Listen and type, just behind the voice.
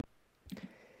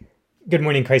Good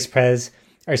morning, Christ Pres.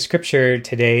 Our scripture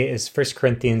today is 1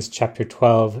 Corinthians chapter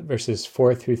 12, verses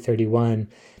 4 through 31.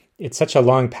 It's such a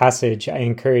long passage. I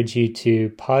encourage you to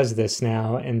pause this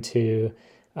now and to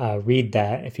read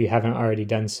that if you haven't already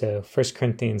done so. 1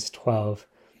 Corinthians 12,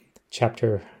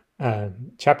 chapter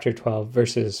 12,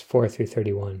 verses 4 through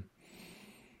 31.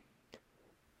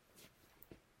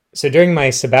 So during my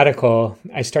sabbatical,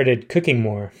 I started cooking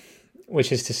more,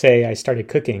 which is to say I started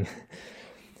cooking.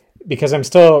 Because I'm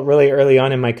still really early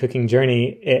on in my cooking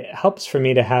journey, it helps for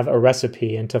me to have a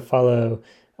recipe and to follow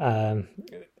a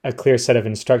clear set of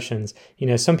instructions. You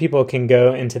know, some people can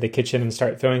go into the kitchen and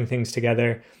start throwing things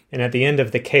together, and at the end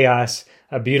of the chaos,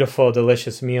 a beautiful,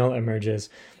 delicious meal emerges.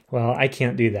 Well, I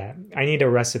can't do that. I need a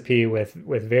recipe with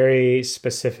very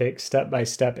specific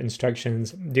step-by-step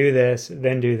instructions. Do this,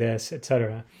 then do this,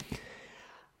 etc.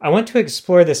 I want to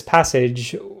explore this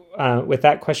passage with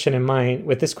this question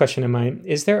in mind.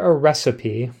 Is there a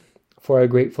recipe for a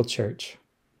grateful church?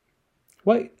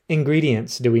 What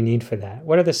ingredients do we need for that?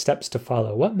 What are the steps to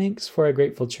follow? What makes for a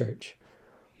grateful church?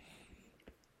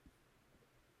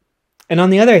 And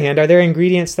on the other hand, are there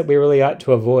ingredients that we really ought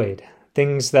to avoid?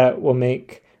 Things that will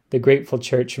make the grateful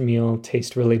church meal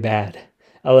taste really bad.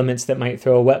 Elements that might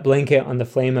throw a wet blanket on the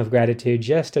flame of gratitude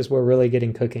just as we're really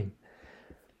getting cooking.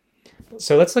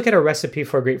 So let's look at a recipe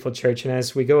for a grateful church, and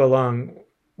as we go along,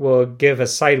 we'll give a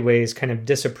sideways kind of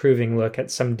disapproving look at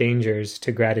some dangers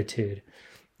to gratitude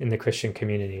in the Christian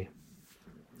community.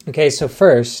 Okay, so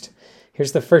first,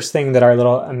 here's the first thing that our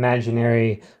little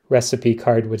imaginary recipe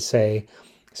card would say.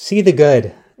 See the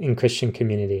good in Christian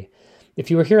community.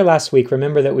 If you were here last week,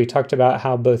 remember that we talked about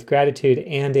how both gratitude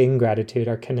and ingratitude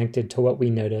are connected to what we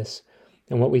notice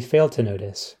and what we fail to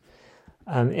notice.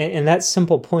 And that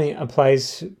simple point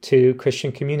applies to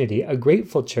Christian community. A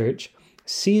grateful church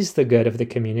sees the good of the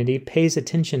community, pays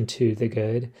attention to the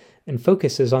good, and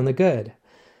focuses on the good.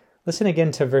 Listen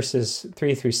again to verses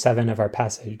 3 through 7 of our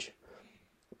passage.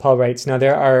 Paul writes, "Now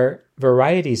there are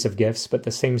varieties of gifts, but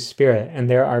the same Spirit, and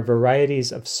there are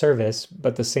varieties of service,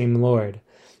 but the same Lord,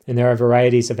 and there are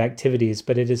varieties of activities,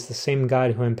 but it is the same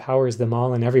God who empowers them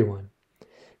all and everyone.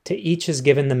 To each is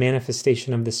given the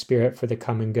manifestation of the Spirit for the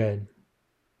common good."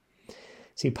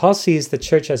 See, Paul sees the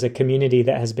church as a community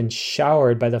that has been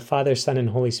showered by the Father, Son, and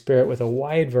Holy Spirit with a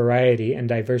wide variety and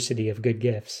diversity of good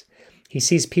gifts. He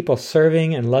sees people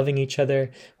serving and loving each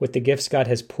other with the gifts God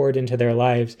has poured into their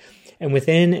lives. And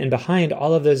within and behind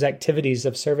all of those activities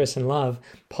of service and love,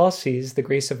 Paul sees the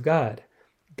grace of God.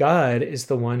 God is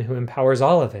the one who empowers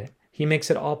all of it. He makes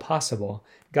it all possible.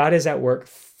 God is at work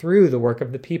through the work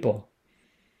of the people.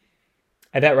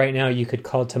 I bet right now you could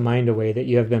call to mind a way that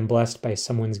you have been blessed by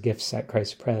someone's gifts at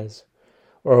Christ Pres,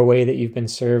 or a way that you've been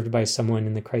served by someone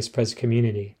in the Christ Pres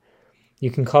community. You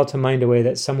can call to mind a way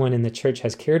that someone in the church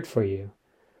has cared for you.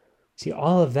 See,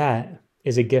 all of that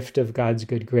is a gift of God's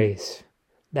good grace.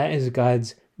 That is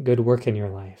God's good work in your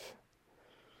life.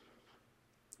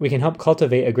 We can help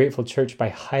cultivate a grateful church by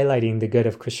highlighting the good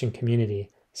of Christian community,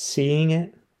 seeing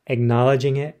it,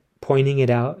 acknowledging it, pointing it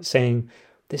out, saying,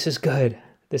 "This is good,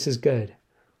 this is good."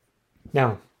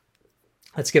 Now,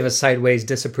 let's give a sideways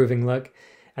disapproving look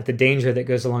at the danger that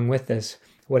goes along with this.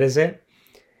 What is it?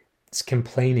 It's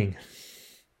complaining,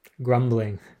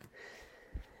 grumbling.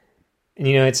 And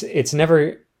you know, it's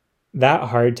never that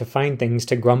hard to find things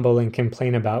to grumble and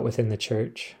complain about within the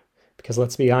church. Because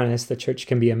let's be honest, the church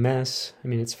can be a mess. I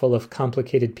mean, it's full of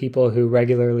complicated people who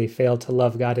regularly fail to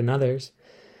love God and others.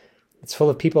 It's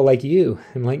full of people like you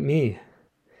and like me.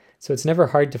 So it's never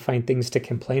hard to find things to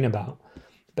complain about.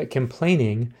 But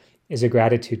complaining is a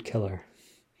gratitude killer.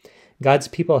 God's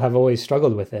people have always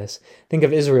struggled with this. Think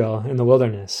of Israel in the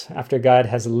wilderness after God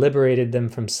has liberated them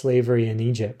from slavery in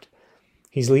Egypt.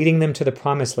 He's leading them to the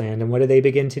promised land, and what do they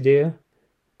begin to do?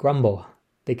 Grumble.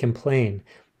 They complain.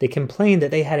 They complain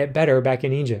that they had it better back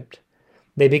in Egypt.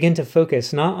 They begin to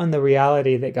focus not on the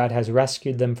reality that God has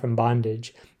rescued them from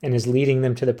bondage and is leading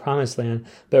them to the promised land,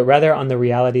 but rather on the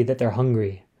reality that they're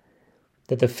hungry,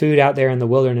 that the food out there in the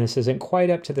wilderness isn't quite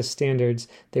up to the standards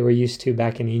they were used to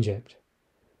back in Egypt.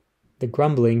 The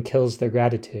grumbling kills their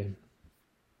gratitude.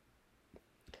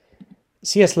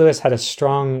 C.S. Lewis had a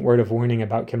strong word of warning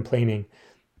about complaining.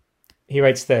 He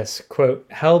writes this, quote,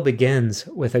 "Hell begins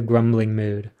with a grumbling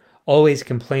mood, always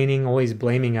complaining, always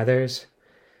blaming others.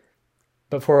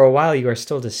 But for a while you are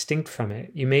still distinct from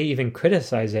it. You may even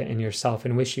criticize it in yourself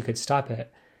and wish you could stop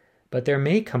it. But there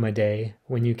may come a day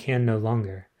when you can no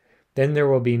longer. Then there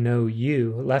will be no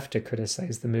you left to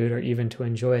criticize the mood or even to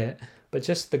enjoy it, but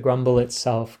just the grumble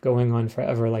itself going on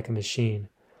forever like a machine.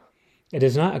 It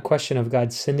is not a question of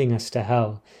God sending us to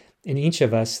hell. In each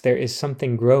of us there is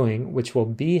something growing which will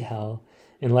be hell,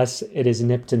 unless it is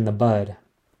nipped in the bud.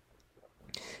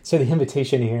 So the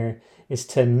invitation here is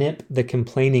to nip the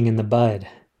complaining in the bud,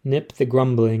 nip the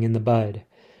grumbling in the bud.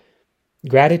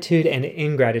 Gratitude and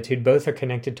ingratitude both are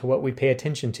connected to what we pay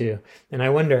attention to. And I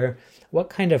wonder what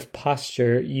kind of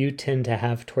posture you tend to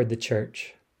have toward the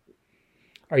church.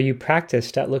 Are you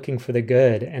practiced at looking for the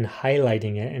good and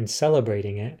highlighting it and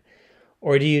celebrating it?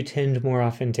 Or do you tend more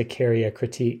often to carry a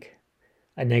critique,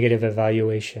 a negative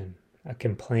evaluation, a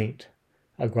complaint,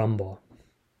 a grumble?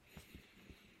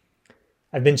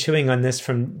 I've been chewing on this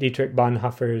from Dietrich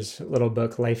Bonhoeffer's little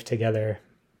book, Life Together.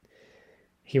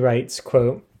 He writes,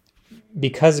 quote,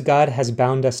 "Because God has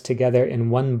bound us together in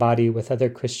one body with other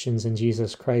Christians in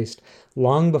Jesus Christ,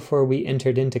 long before we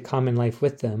entered into common life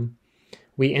with them,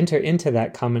 we enter into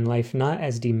that common life not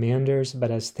as demanders,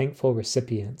 but as thankful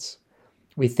recipients.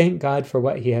 We thank God for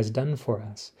what he has done for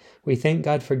us. We thank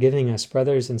God for giving us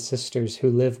brothers and sisters who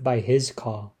live by his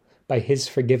call, by his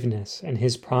forgiveness and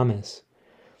his promise.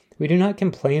 We do not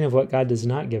complain of what God does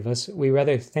not give us. We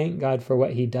rather thank God for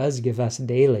what he does give us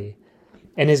daily.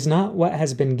 And is not what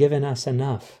has been given us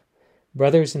enough?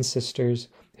 Brothers and sisters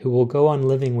who will go on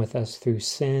living with us through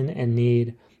sin and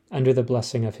need under the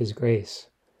blessing of his grace.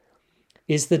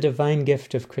 Is the divine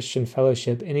gift of Christian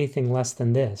fellowship anything less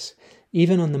than this,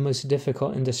 even on the most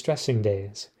difficult and distressing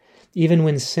days? Even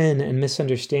when sin and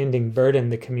misunderstanding burden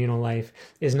the communal life,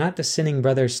 is not the sinning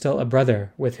brother still a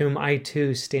brother, with whom I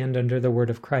too stand under the word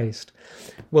of Christ?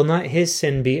 Will not his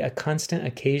sin be a constant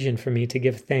occasion for me to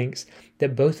give thanks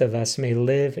that both of us may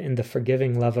live in the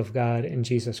forgiving love of God in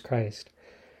Jesus Christ?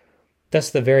 Thus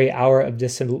the very hour of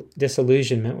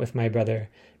disillusionment with my brother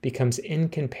becomes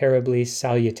incomparably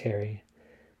salutary,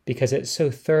 because it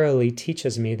so thoroughly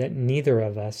teaches me that neither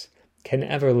of us can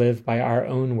ever live by our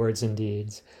own words and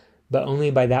deeds, but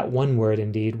only by that one word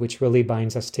and deed which really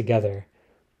binds us together,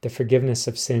 the forgiveness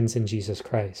of sins in Jesus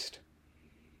Christ.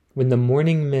 When the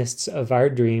morning mists of our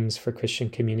dreams for Christian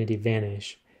community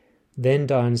vanish, then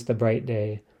dawns the bright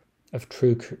day of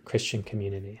true Christian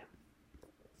community."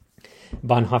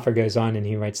 Bonhoeffer goes on and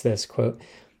he writes this, quote,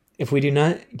 "If we do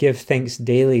not give thanks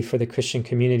daily for the Christian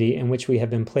community in which we have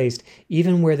been placed,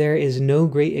 even where there is no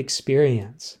great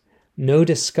experience, no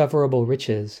discoverable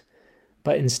riches,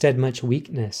 but instead much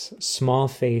weakness, small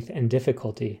faith, and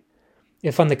difficulty.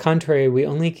 If, on the contrary, we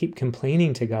only keep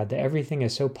complaining to God that everything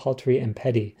is so paltry and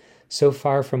petty, so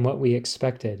far from what we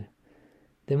expected,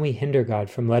 then we hinder God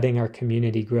from letting our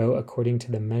community grow according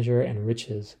to the measure and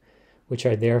riches which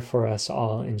are there for us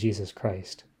all in Jesus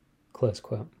Christ." Close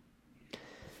quote.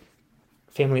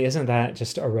 Family, isn't that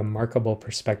just a remarkable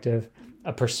perspective?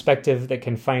 A perspective that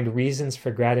can find reasons for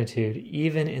gratitude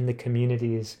even in the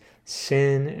community's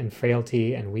sin and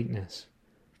frailty and weakness.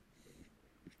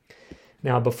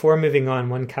 Now, before moving on,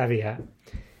 one caveat.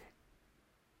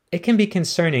 It can be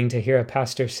concerning to hear a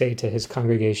pastor say to his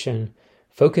congregation,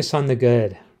 "Focus on the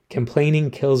good. Complaining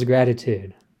kills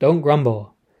gratitude. Don't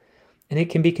grumble." And it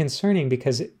can be concerning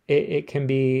because it can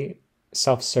be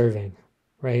self-serving,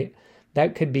 right?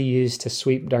 That could be used to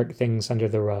sweep dark things under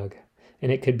the rug.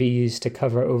 And it could be used to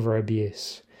cover over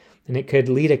abuse. And it could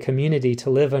lead a community to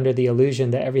live under the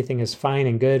illusion that everything is fine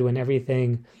and good when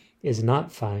everything is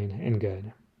not fine and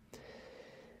good.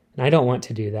 And I don't want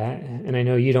to do that, and I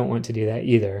know you don't want to do that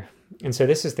either. And so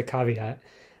this is the caveat.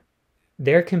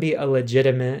 There can be a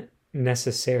legitimate,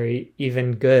 necessary,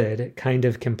 even good kind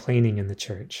of complaining in the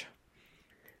church.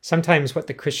 Sometimes what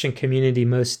the Christian community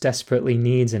most desperately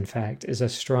needs, in fact, is a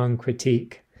strong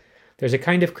critique. There's a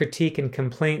kind of critique and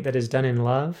complaint that is done in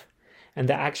love and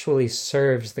that actually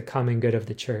serves the common good of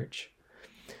the church.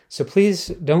 So please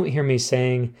don't hear me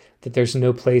saying that there's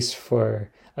no place for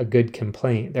a good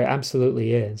complaint. There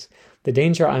absolutely is. The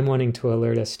danger I'm wanting to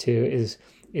alert us to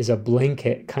is a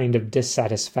blanket kind of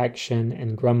dissatisfaction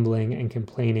and grumbling and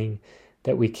complaining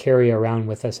that we carry around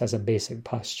with us as a basic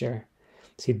posture.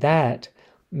 See, that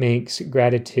makes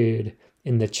gratitude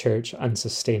in the church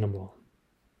unsustainable.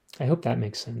 I hope that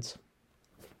makes sense.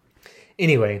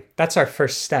 Anyway, that's our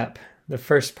first step, the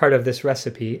first part of this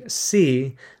recipe.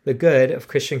 See the good of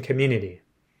Christian community.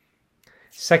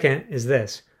 Second is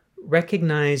this: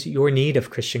 recognize your need of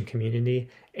Christian community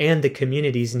and the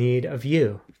community's need of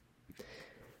you.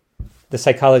 The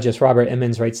psychologist Robert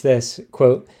Emmons writes this,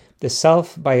 quote, "The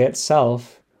self by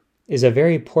itself is a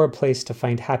very poor place to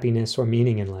find happiness or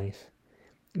meaning in life.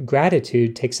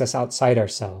 Gratitude takes us outside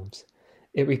ourselves.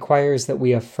 It requires that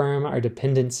we affirm our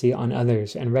dependency on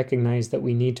others and recognize that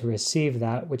we need to receive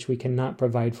that which we cannot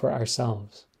provide for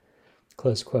ourselves."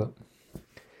 Close quote.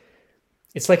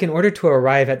 It's like in order to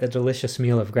arrive at the delicious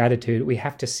meal of gratitude, we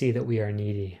have to see that we are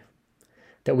needy,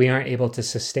 that we aren't able to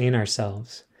sustain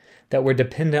ourselves, that we're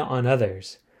dependent on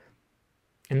others.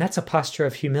 And that's a posture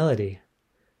of humility.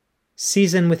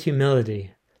 Season with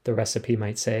humility, the recipe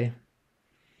might say.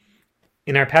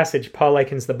 In our passage, Paul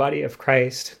likens the body of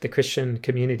Christ, the Christian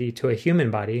community, to a human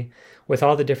body, with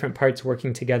all the different parts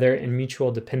working together in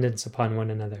mutual dependence upon one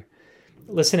another.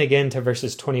 Listen again to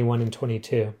verses 21 and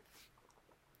 22.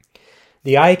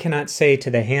 The eye cannot say to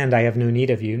the hand, I have no need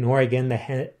of you, nor again the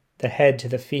head to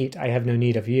the feet, I have no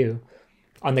need of you.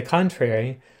 On the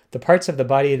contrary, the parts of the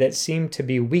body that seem to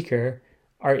be weaker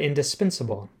are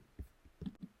indispensable.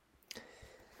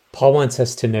 Paul wants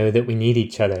us to know that we need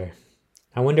each other.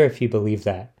 I wonder if you believe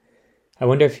that. I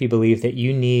wonder if you believe that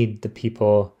you need the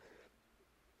people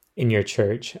in your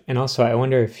church. And also, I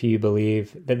wonder if you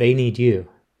believe that they need you.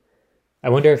 I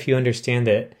wonder if you understand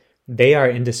that they are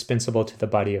indispensable to the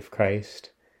body of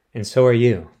Christ, and so are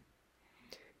you.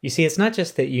 You see, it's not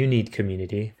just that you need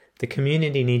community. The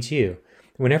community needs you.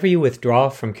 Whenever you withdraw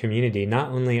from community, not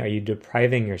only are you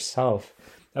depriving yourself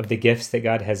of the gifts that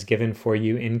God has given for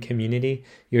you in community,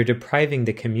 you're depriving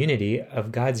the community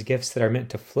of God's gifts that are meant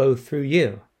to flow through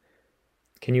you.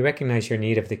 Can you recognize your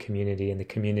need of the community and the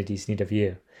community's need of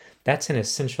you? That's an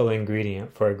essential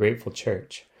ingredient for a grateful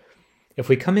church. If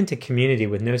we come into community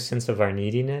with no sense of our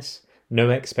neediness, no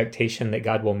expectation that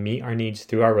God will meet our needs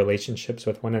through our relationships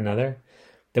with one another,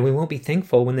 then we won't be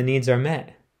thankful when the needs are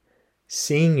met.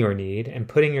 Seeing your need and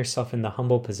putting yourself in the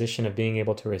humble position of being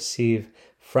able to receive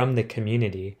from the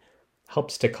community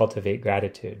helps to cultivate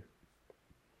gratitude.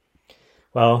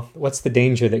 Well, what's the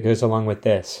danger that goes along with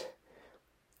this?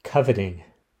 Coveting.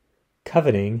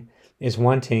 Coveting is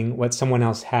wanting what someone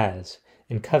else has,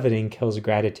 and coveting kills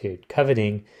gratitude.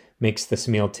 Coveting makes this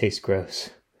meal taste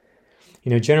gross.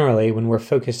 Generally, when we're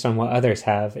focused on what others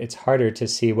have, it's harder to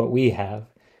see what we have,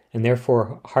 and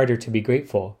therefore harder to be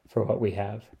grateful for what we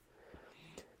have.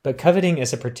 But coveting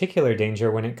is a particular danger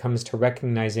when it comes to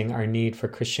recognizing our need for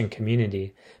Christian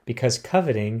community, because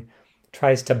coveting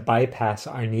tries to bypass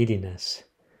our neediness.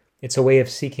 It's a way of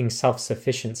seeking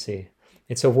self-sufficiency.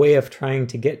 It's a way of trying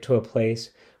to get to a place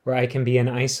where I can be an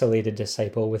isolated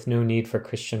disciple with no need for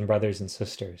Christian brothers and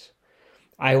sisters.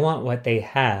 I want what they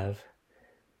have,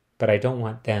 but I don't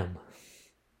want them.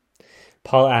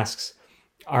 Paul asks,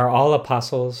 are all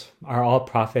apostles, are all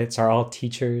prophets, are all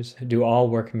teachers, do all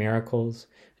work miracles?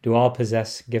 Do all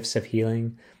possess gifts of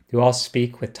healing? Do all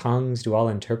speak with tongues? Do all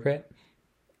interpret?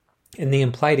 And the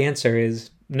implied answer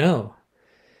is no.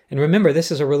 And remember,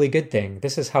 this is a really good thing.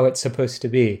 This is how it's supposed to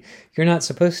be. You're not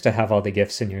supposed to have all the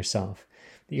gifts in yourself.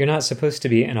 You're not supposed to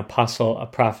be an apostle, a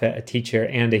prophet, a teacher,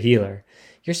 and a healer.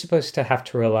 You're supposed to have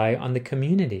to rely on the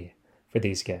community for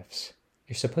these gifts.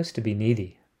 You're supposed to be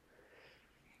needy.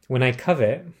 When I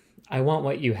covet, I want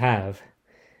what you have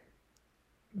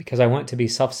because I want to be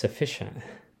self-sufficient.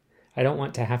 I don't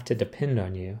want to have to depend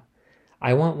on you.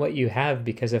 I want what you have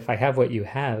because if I have what you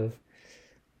have,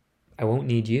 I won't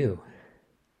need you.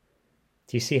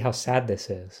 Do you see how sad this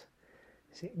is?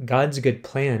 God's good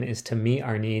plan is to meet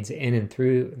our needs in and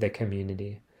through the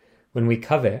community. When we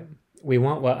covet, we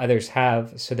want what others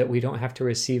have so that we don't have to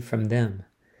receive from them.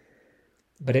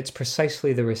 But it's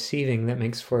precisely the receiving that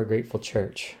makes for a grateful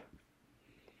church.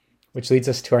 Which leads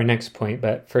us to our next point,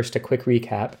 but first a quick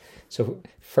recap. So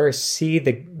first, see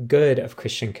the good of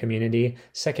Christian community.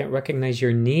 Second, recognize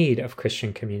your need of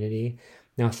Christian community.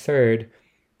 Now third,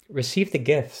 receive the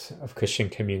gifts of Christian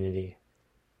community.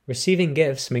 Receiving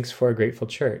gifts makes for a grateful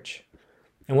church.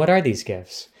 And what are these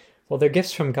gifts? Well, they're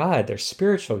gifts from God. They're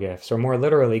spiritual gifts, or more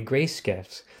literally, grace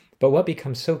gifts. But what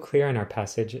becomes so clear in our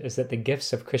passage is that the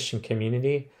gifts of Christian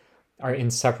community are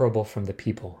inseparable from the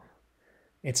people.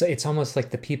 It's almost like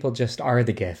the people just are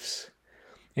the gifts.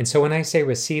 And so when I say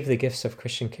receive the gifts of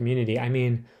Christian community, I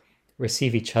mean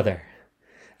receive each other.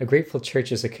 A grateful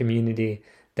church is a community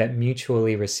that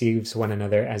mutually receives one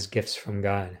another as gifts from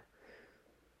God.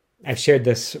 I've shared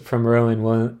this from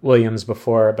Rowan Williams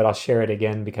before, but I'll share it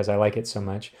again because I like it so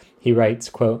much. He writes,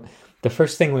 quote, "The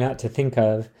first thing we ought to think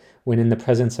of when in the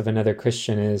presence of another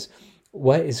Christian is,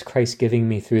 what is Christ giving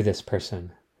me through this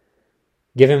person?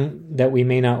 Given that we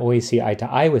may not always see eye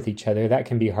to eye with each other, that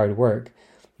can be hard work.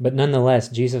 But nonetheless,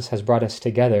 Jesus has brought us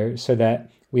together so that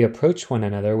we approach one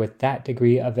another with that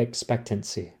degree of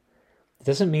expectancy. It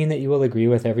doesn't mean that you will agree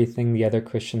with everything the other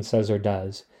Christian says or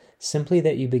does, simply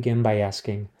that you begin by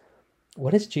asking,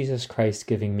 what is Jesus Christ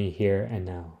giving me here and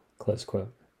now?" Close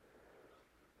quote.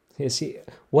 You see,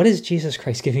 what is Jesus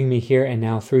Christ giving me here and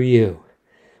now through you?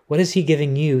 What is he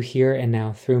giving you here and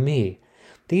now through me?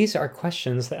 These are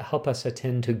questions that help us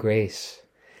attend to grace.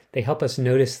 They help us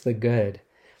notice the good.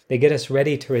 They get us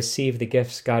ready to receive the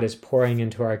gifts God is pouring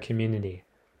into our community.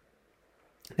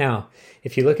 Now,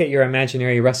 if you look at your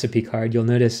imaginary recipe card, you'll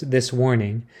notice this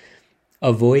warning: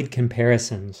 avoid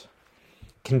comparisons.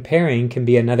 Comparing can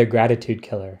be another gratitude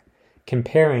killer.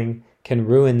 Comparing can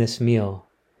ruin this meal.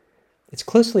 It's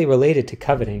closely related to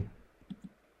coveting.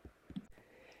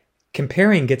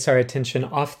 Comparing gets our attention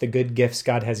off the good gifts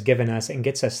God has given us and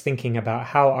gets us thinking about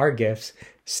how our gifts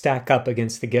stack up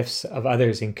against the gifts of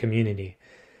others in community.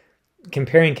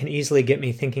 Comparing can easily get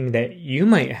me thinking that you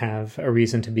might have a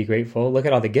reason to be grateful. Look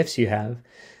at all the gifts you have,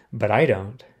 but I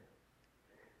don't.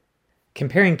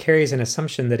 Comparing carries an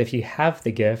assumption that if you have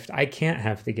the gift, I can't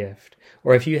have the gift.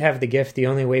 Or if you have the gift, the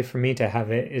only way for me to have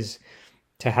it is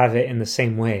to have it in the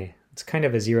same way. It's kind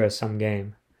of a zero-sum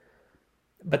game.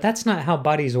 But that's not how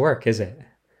bodies work, is it?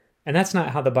 And that's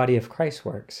not how the body of Christ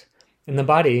works. In the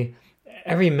body,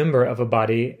 every member of a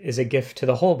body is a gift to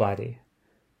the whole body.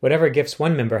 Whatever gifts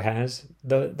one member has,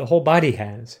 the whole body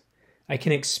has. I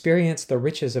can experience the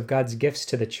riches of God's gifts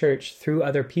to the church through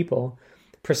other people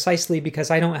precisely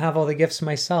because I don't have all the gifts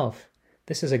myself.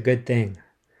 This is a good thing.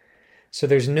 So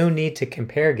there's no need to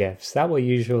compare gifts. That will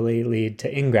usually lead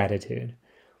to ingratitude.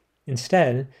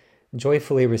 Instead,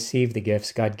 joyfully receive the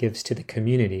gifts God gives to the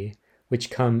community, which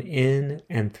come in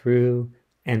and through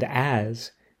and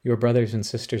as your brothers and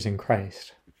sisters in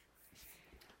Christ.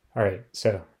 All right,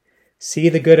 so see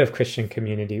the good of Christian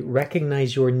community,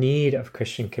 recognize your need of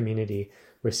Christian community,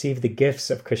 receive the gifts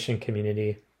of Christian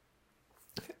community,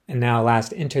 and now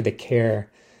last, enter the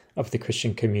care of the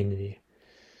Christian community.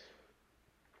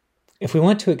 If we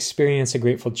want to experience a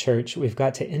grateful church, we've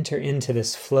got to enter into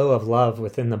this flow of love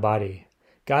within the body.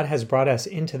 God has brought us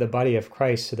into the body of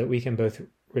Christ so that we can both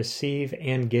receive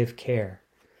and give care.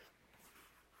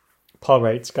 Paul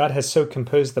writes, God has so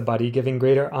composed the body, giving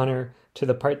greater honor to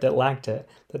the part that lacked it,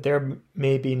 that there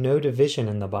may be no division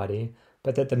in the body,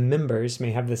 but that the members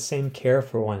may have the same care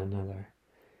for one another.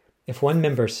 If one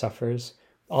member suffers,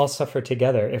 all suffer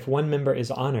together. If one member is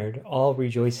honored, all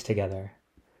rejoice together.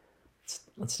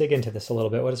 Let's dig into this a little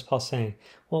bit. What is Paul saying?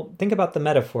 Well, think about the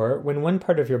metaphor. When one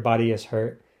part of your body is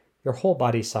hurt, your whole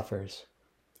body suffers.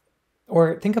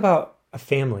 Or think about a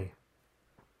family.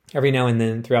 Every now and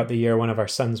then throughout the year, one of our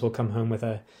sons will come home with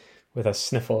a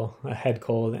sniffle, a head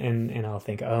cold, and I'll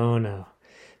think, oh no.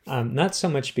 Not so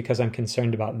much because I'm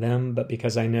concerned about them, but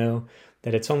because I know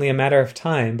that it's only a matter of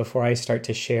time before I start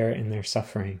to share in their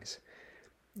sufferings.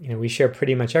 We share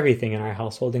pretty much everything in our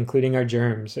household, including our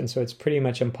germs, and so it's pretty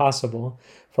much impossible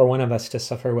for one of us to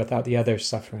suffer without the other's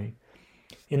suffering.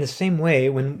 In the same way,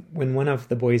 when one of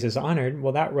the boys is honored,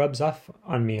 well, that rubs off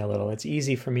on me a little. It's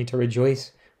easy for me to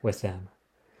rejoice with them.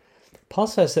 Paul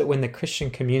says that when the Christian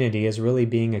community is really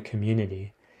being a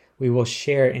community, we will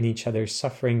share in each other's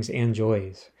sufferings and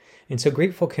joys. And so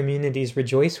grateful communities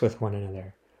rejoice with one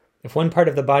another. If one part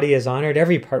of the body is honored,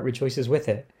 every part rejoices with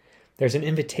it. There's an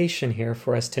invitation here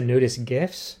for us to notice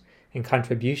gifts and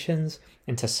contributions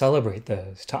and to celebrate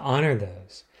those, to honor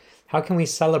those. How can we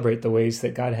celebrate the ways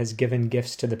that God has given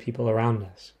gifts to the people around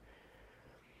us?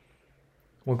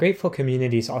 Well, grateful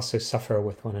communities also suffer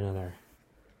with one another.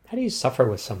 How do you suffer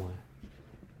with someone?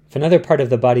 If another part of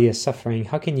the body is suffering,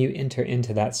 how can you enter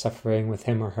into that suffering with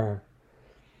him or her?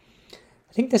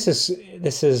 I think this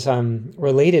is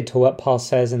related to what Paul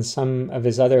says in some of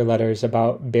his other letters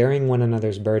about bearing one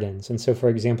another's burdens. And so, for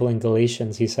example, in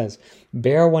Galatians, he says,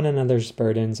 bear one another's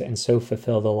burdens and so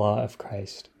fulfill the law of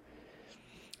Christ.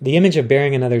 The image of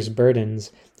bearing another's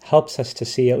burdens helps us to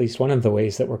see at least one of the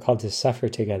ways that we're called to suffer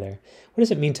together. What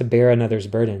does it mean to bear another's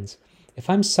burdens? If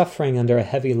I'm suffering under a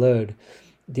heavy load,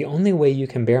 the only way you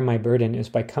can bear my burden is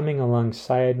by coming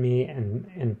alongside me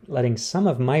and letting some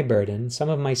of my burden, some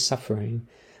of my suffering,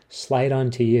 slide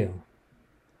onto you.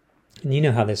 And you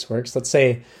know how this works. Let's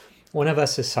say one of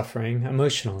us is suffering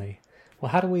emotionally.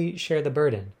 Well, how do we share the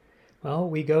burden? Well,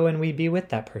 we go and we be with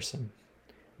that person.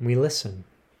 And we listen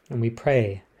and we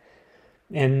pray.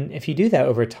 And if you do that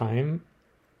over time,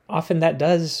 often that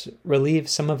does relieve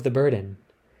some of the burden.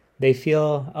 They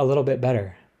feel a little bit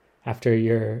better after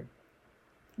you're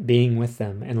being with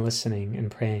them and listening and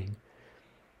praying.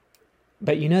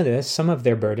 But you know this, some of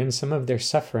their burden, some of their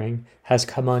suffering has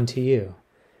come onto you.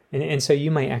 And so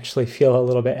you might actually feel a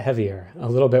little bit heavier, a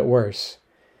little bit worse.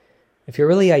 If you're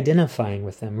really identifying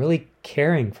with them, really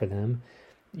caring for them,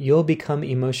 you'll become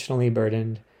emotionally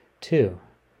burdened too.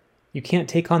 You can't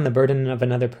take on the burden of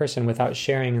another person without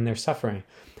sharing in their suffering.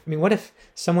 I mean, what if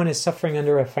someone is suffering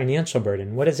under a financial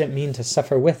burden? What does it mean to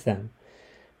suffer with them?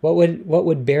 What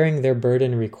would bearing their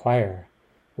burden require?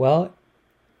 Well,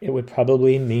 it would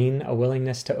probably mean a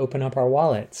willingness to open up our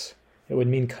wallets. It would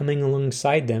mean coming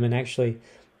alongside them and actually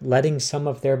letting some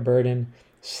of their burden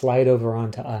slide over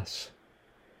onto us.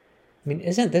 I mean,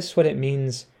 isn't this what it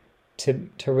means to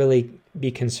really be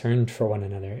concerned for one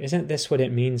another? Isn't this what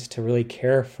it means to really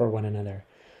care for one another?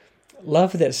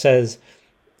 Love that says,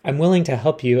 I'm willing to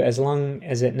help you as long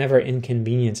as it never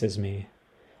inconveniences me,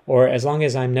 or as long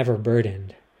as I'm never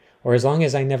burdened, or as long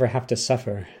as I never have to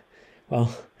suffer.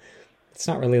 Well, it's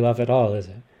not really love at all, is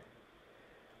it?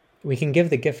 We can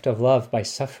give the gift of love by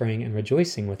suffering and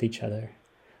rejoicing with each other.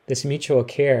 This mutual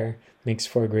care makes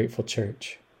for a grateful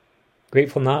church.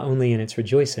 Grateful not only in its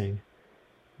rejoicing,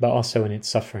 but also in its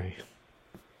suffering.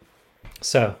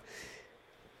 So,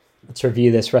 let's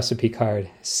review this recipe card.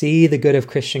 See the good of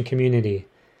Christian community.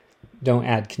 Don't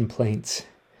add complaints.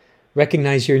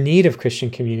 Recognize your need of Christian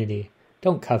community.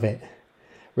 Don't covet.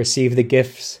 Receive the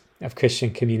gifts of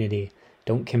Christian community.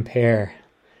 Don't compare.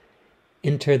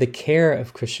 Enter the care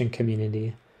of Christian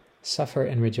community. Suffer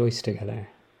and rejoice together.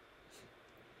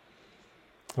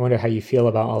 I wonder how you feel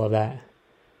about all of that.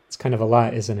 It's kind of a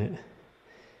lot, isn't it?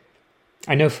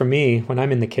 I know for me, when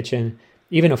I'm in the kitchen,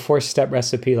 even a 4-step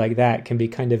recipe like that can be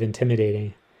kind of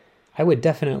intimidating. I would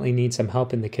definitely need some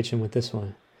help in the kitchen with this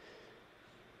one.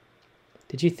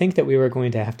 Did you think that we were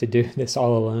going to have to do this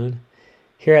all alone?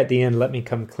 Here at the end, let me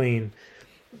come clean.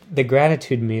 The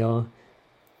gratitude meal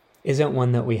isn't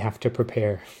one that we have to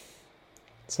prepare.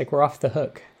 It's like we're off the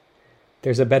hook.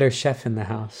 There's a better chef in the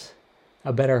house,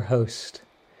 a better host.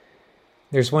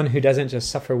 There's one who doesn't just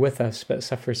suffer with us, but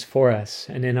suffers for us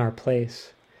and in our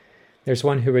place. There's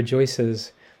one who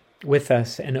rejoices with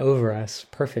us and over us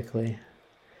perfectly.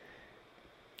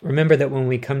 Remember that when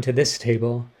we come to this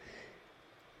table,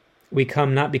 we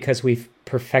come not because we've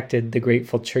perfected the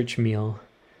grateful church meal,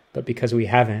 but because we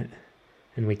haven't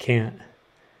and we can't.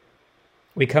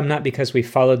 We come not because we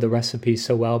followed the recipe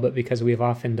so well, but because we've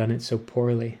often done it so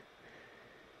poorly.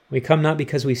 We come not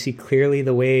because we see clearly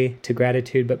the way to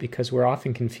gratitude, but because we're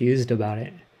often confused about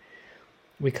it.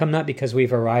 We come not because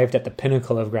we've arrived at the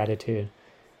pinnacle of gratitude,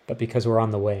 but because we're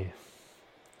on the way.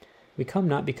 We come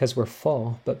not because we're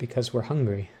full, but because we're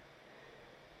hungry.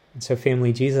 And so,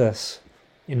 family, Jesus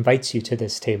invites you to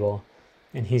this table,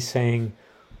 and he's saying,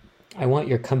 I want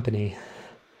your company.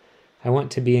 I want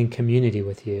to be in community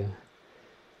with you.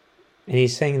 And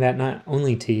he's saying that not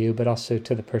only to you, but also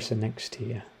to the person next to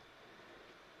you.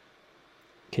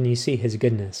 Can you see his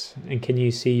goodness? And can you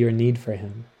see your need for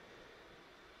him?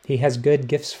 He has good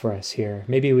gifts for us here.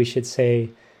 Maybe we should say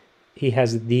he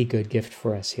has the good gift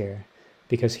for us here.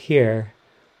 Because here,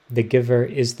 the giver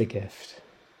is the gift.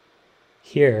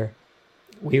 Here,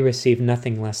 we receive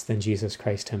nothing less than Jesus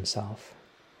Christ himself.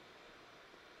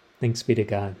 Thanks be to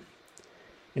God.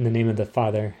 In the name of the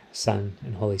Father, Son,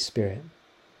 and Holy Spirit.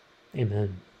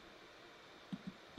 Amen.